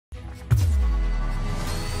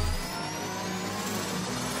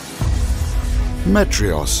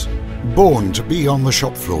METRIOS, born to be on the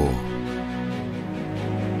shop floor.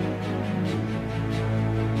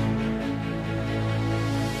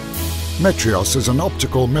 METRIOS is an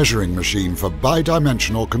optical measuring machine for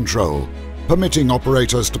bidimensional control, permitting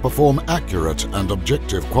operators to perform accurate and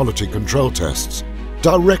objective quality control tests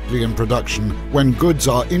directly in production when goods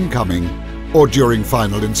are incoming or during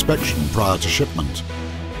final inspection prior to shipment.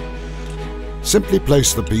 Simply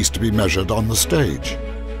place the piece to be measured on the stage.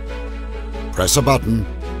 Press a button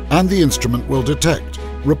and the instrument will detect,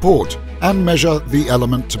 report and measure the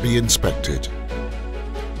element to be inspected.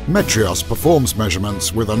 METRIOS performs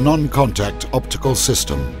measurements with a non-contact optical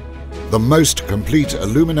system, the most complete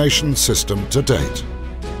illumination system to date.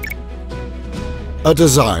 A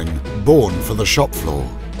design born for the shop floor.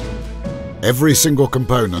 Every single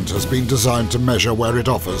component has been designed to measure where it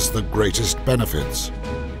offers the greatest benefits.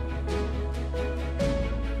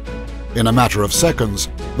 In a matter of seconds,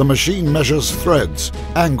 the machine measures threads,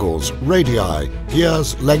 angles, radii,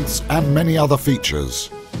 gears, lengths and many other features.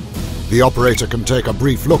 The operator can take a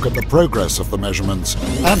brief look at the progress of the measurements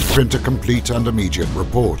and print a complete and immediate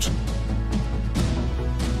report.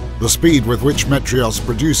 The speed with which METRIOS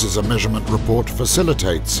produces a measurement report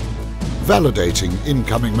facilitates validating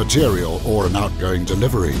incoming material or an outgoing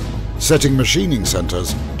delivery, setting machining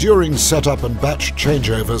centers during setup and batch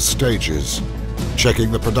changeovers stages,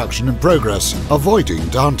 checking the production in progress, avoiding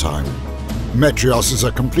downtime. METRIOS is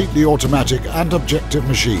a completely automatic and objective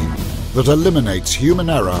machine that eliminates human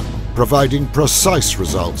error, providing precise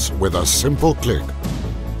results with a simple click.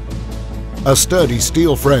 A sturdy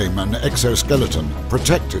steel frame and exoskeleton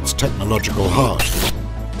protect its technological heart.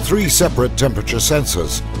 3 separate temperature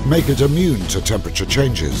sensors make it immune to temperature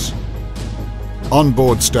changes.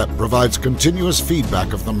 Onboard step provides continuous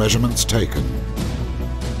feedback of the measurements taken.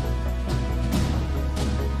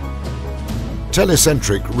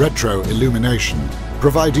 Telecentric retro illumination,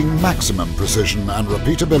 providing maximum precision and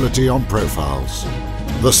repeatability on profiles.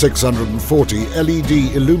 The 640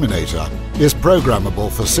 LED illuminator is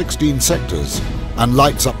programmable for 16 sectors and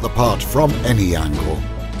lights up the part from any angle.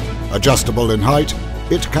 Adjustable in height,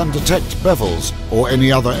 it can detect bevels or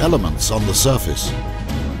any other elements on the surface.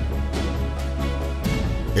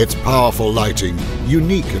 Its powerful lighting,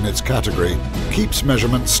 unique in its category, keeps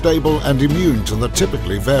measurements stable and immune to the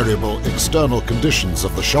typically variable external conditions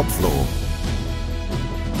of the shop floor.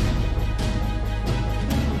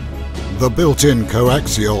 The built-in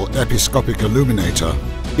coaxial episcopic illuminator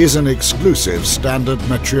is an exclusive standard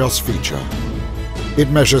METRIOS feature. It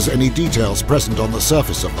measures any details present on the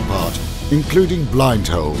surface of the part, including blind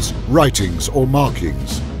holes, writings or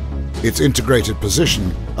markings. Its integrated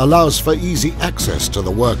position allows for easy access to the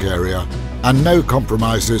work area and no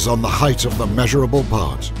compromises on the height of the measurable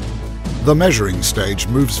part. The measuring stage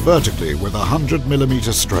moves vertically with a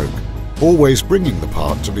 100mm stroke, always bringing the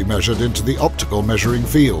part to be measured into the optical measuring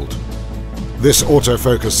field. This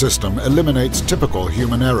autofocus system eliminates typical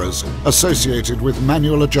human errors associated with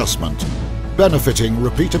manual adjustment, benefiting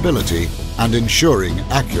repeatability and ensuring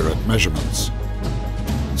accurate measurements.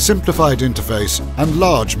 Simplified interface and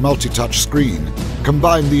large multi-touch screen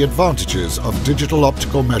combine the advantages of digital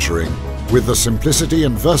optical measuring with the simplicity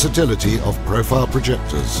and versatility of profile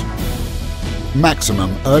projectors.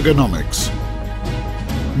 Maximum ergonomics.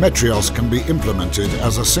 METRIOS can be implemented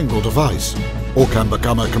as a single device or can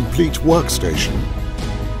become a complete workstation.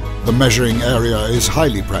 The measuring area is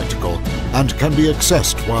highly practical and can be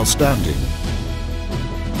accessed while standing.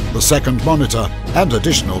 The second monitor and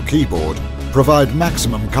additional keyboard provide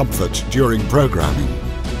maximum comfort during programming.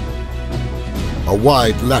 A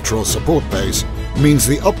wide lateral support base means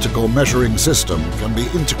the optical measuring system can be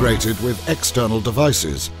integrated with external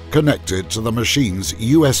devices connected to the machine's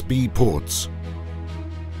USB ports.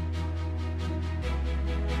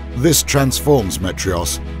 This transforms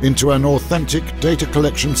METRIOS into an authentic data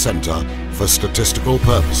collection center for statistical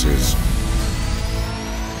purposes.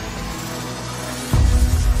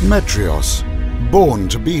 METRIOS, born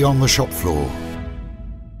to be on the shop floor.